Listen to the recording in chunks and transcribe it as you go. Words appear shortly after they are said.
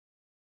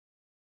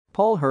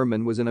Paul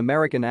Herman was an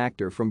American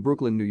actor from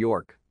Brooklyn, New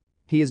York.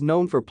 He is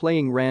known for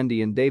playing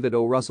Randy in David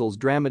O. Russell's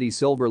dramedy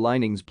Silver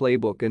Linings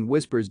Playbook and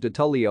whispers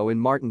DiTullio in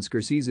Martin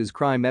Scorsese's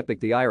crime epic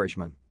The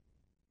Irishman.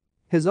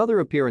 His other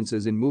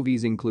appearances in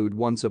movies include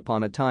Once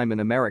Upon a Time in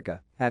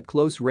America, At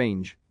Close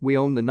Range, We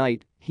Own the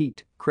Night,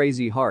 Heat,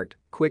 Crazy Heart,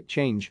 Quick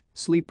Change,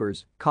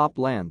 Sleepers, Cop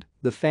Land,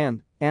 The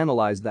Fan,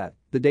 Analyze That,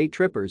 The Day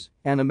Trippers,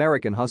 and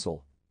American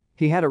Hustle.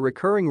 He had a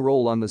recurring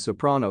role on The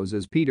Sopranos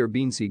as Peter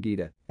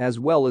Beansegita,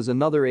 as well as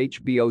another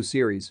HBO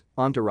series,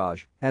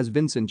 Entourage, as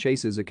Vincent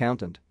Chase's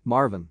accountant,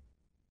 Marvin.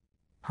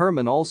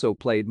 Herman also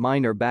played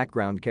minor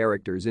background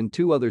characters in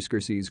two other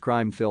Scorsese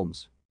crime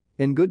films.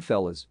 In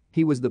Goodfellas,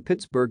 he was the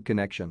Pittsburgh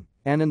connection,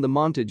 and in the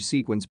montage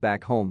sequence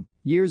Back Home,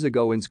 years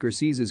ago in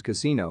Scorsese's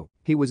Casino,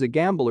 he was a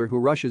gambler who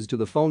rushes to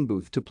the phone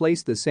booth to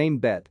place the same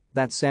bet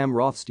that Sam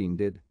Rothstein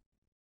did.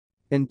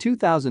 In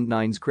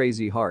 2009's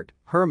Crazy Heart,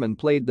 Herman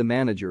played the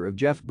manager of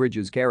Jeff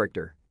Bridges'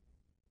 character.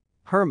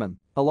 Herman,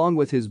 along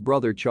with his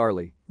brother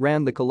Charlie,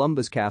 ran the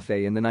Columbus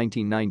Cafe in the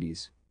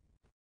 1990s.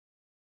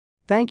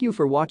 Thank you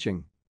for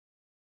watching.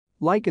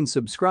 Like and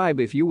subscribe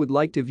if you would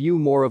like to view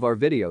more of our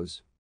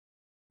videos.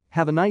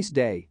 Have a nice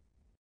day.